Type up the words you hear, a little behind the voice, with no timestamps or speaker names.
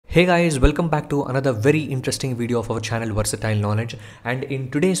Hey guys, welcome back to another very interesting video of our channel Versatile Knowledge, and in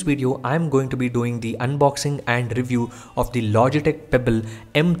today's video I'm going to be doing the unboxing and review of the Logitech Pebble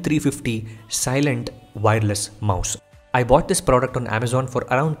M350 silent wireless mouse. I bought this product on Amazon for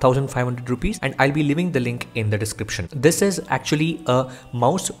around 1500 rupees and I'll be leaving the link in the description. This is actually a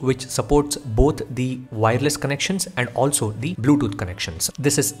mouse which supports both the wireless connections and also the Bluetooth connections.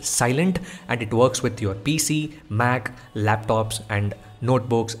 This is silent and it works with your PC, Mac, laptops and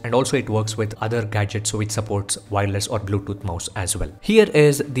notebooks, and also it works with other gadgets which supports wireless or Bluetooth mouse as well. Here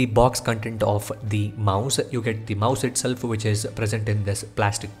is the box content of the mouse. You get the mouse itself, which is present in this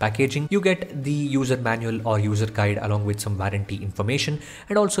plastic packaging. You get the user manual or user guide along with some warranty information,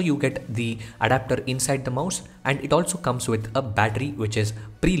 and also you get the adapter inside the mouse, and it also comes with a battery which is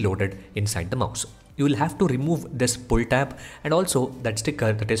preloaded inside the mouse. You will have to remove this pull tab and also that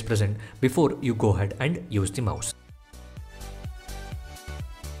sticker that is present before you go ahead and use the mouse.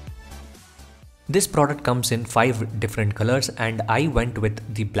 This product comes in 5 different colors and I went with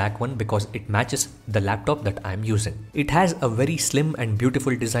the black one because it matches the laptop that I am using. It has a very slim and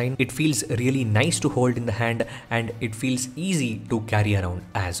beautiful design. It feels really nice to hold in the hand and it feels easy to carry around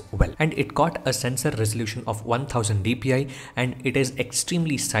as well. And it got a sensor resolution of 1000 dpi and it is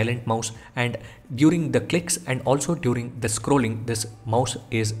extremely silent mouse, and during the clicks and also during the scrolling, this mouse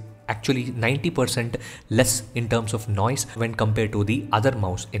is actually 90% less in terms of noise when compared to the other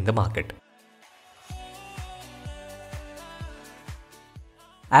mouse in the market.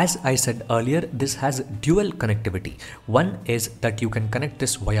 As I said earlier, this has dual connectivity. One is that you can connect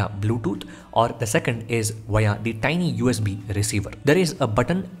this via Bluetooth, or the second is via the tiny USB receiver. There is a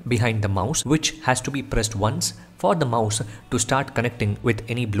button behind the mouse which has to be pressed once for the mouse to start connecting with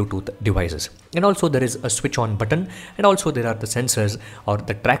any Bluetooth devices. And also there is a switch on button, and also there are the sensors or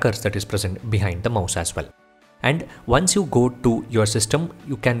the trackers that is present behind the mouse as well. And once you go to your system,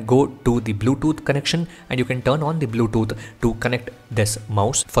 you can go to the Bluetooth connection and you can turn on the Bluetooth to connect this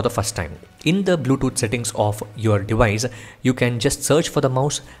mouse for the first time. In the Bluetooth settings of your device, you can just search for the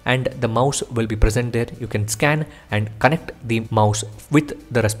mouse and the mouse will be present there. You can scan and connect the mouse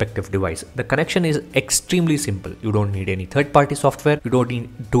with the respective device. The connection is extremely simple. You don't need any third-party software. You don't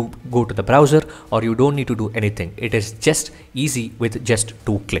need to go to the browser or you don't need to do anything. It is just easy with just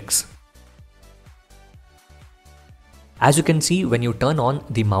 2 clicks. As you can see, when you turn on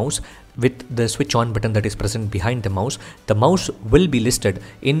the mouse with the switch on button that is present behind the mouse will be listed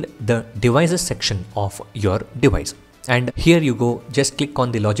in the devices section of your device. And here you go, just click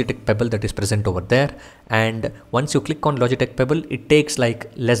on the Logitech Pebble that is present over there, and once you click on Logitech Pebble, it takes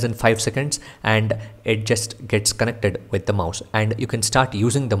like less than 5 seconds and it just gets connected with the mouse and you can start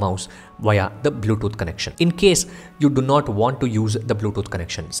using the mouse via the Bluetooth connection. In case you do not want to use the Bluetooth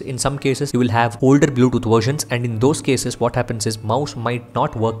connections, in some cases you will have older Bluetooth versions, and in those cases what happens is mouse might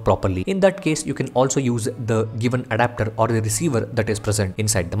not work properly. In that case, you can also use the given adapter or the receiver that is present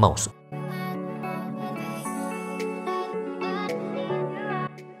inside the mouse.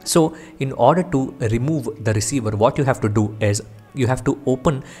 So in order to remove the receiver, what you have to do is you have to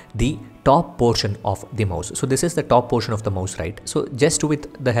open the top portion of the mouse. So this is the top portion of the mouse, right? So just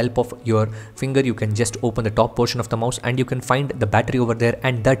with the help of your finger, you can just open the top portion of the mouse and you can find the battery over there,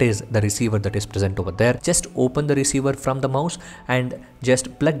 and that is the receiver that is present over there. Just open the receiver from the mouse and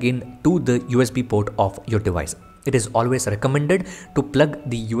just plug in to the USB port of your device. It is always recommended to plug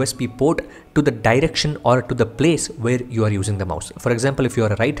the USB port to the direction or to the place where you are using the mouse. For example, if you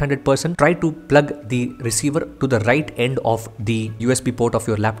are a right-handed person, try to plug the receiver to the right end of the USB port of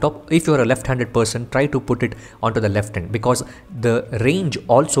your laptop. If you are a left-handed person, try to put it onto the left end, because the range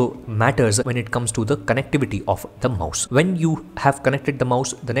also matters when it comes to the connectivity of the mouse. When you have connected the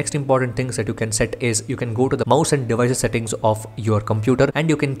mouse, the next important things that you can set is you can go to the mouse and devices settings of your computer and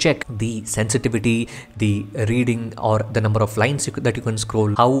you can check the sensitivity, the reading or the number of lines that you can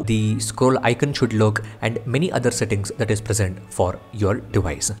scroll, how the scroll icon should look, and many other settings that is present for your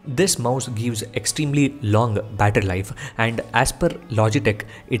device. This mouse gives extremely long battery life, and as per Logitech,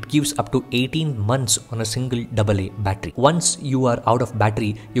 it gives up to 18 months on a single AA battery. Once you are out of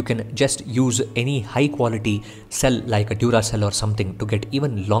battery, you can just use any high quality cell like a Duracell or something to get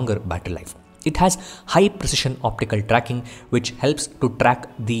even longer battery life. It has high precision optical tracking which helps to track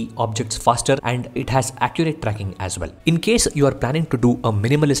the objects faster, and it has accurate tracking as well. In case you are planning to do a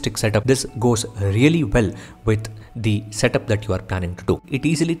minimalistic setup, this goes really well with the setup that you are planning to do. It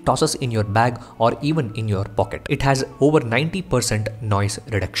easily tosses in your bag or even in your pocket. It has over 90% noise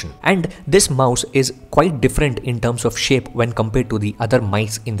reduction. And this mouse is quite different in terms of shape when compared to the other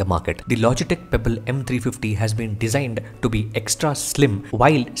mice in the market. The Logitech Pebble M350 has been designed to be extra slim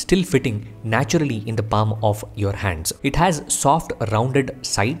while still fitting naturally in the palm of your hands. It has soft rounded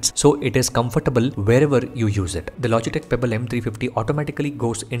sides, so it is comfortable wherever you use it. The Logitech Pebble M350 automatically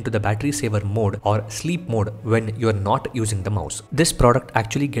goes into the battery saver mode or sleep mode when you are not using the mouse. This product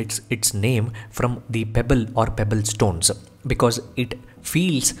actually gets its name from the pebble or pebble stones because it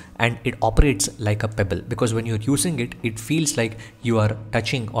feels and it operates like a pebble, because when you're using it, it feels like you are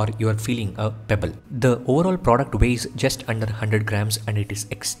touching or you are feeling a pebble. The overall product weighs just under 100 grams and it is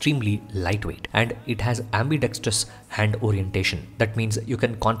extremely lightweight, and it has ambidextrous hand orientation. That means you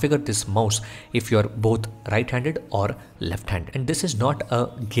can configure this mouse if you're both right-handed or left-handed. And this is not a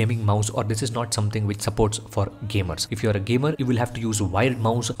gaming mouse, or this is not something which supports for gamers. If you're a gamer, you will have to use wired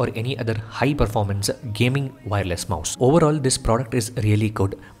mouse or any other high performance gaming wireless mouse. Overall, this product is really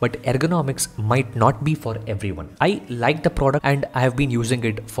good, but ergonomics might not be for everyone. I like the product and I have been using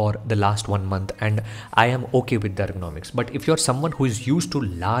it for the last 1 month and I am okay with the ergonomics. But if you're someone who is used to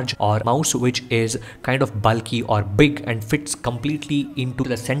large or mouse which is kind of bulky or big and fits completely into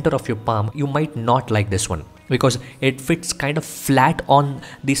the center of your palm, you might not like this one, because it fits kind of flat on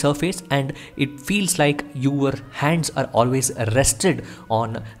the surface and it feels like your hands are always rested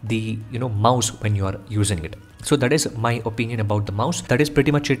on the mouse when you are using it. So that is my opinion about the mouse. That is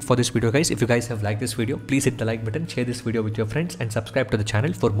pretty much it for this video, guys. If you guys have liked this video, please hit the like button, share this video with your friends and subscribe to the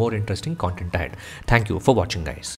channel for more interesting content ahead. Thank you for watching, guys.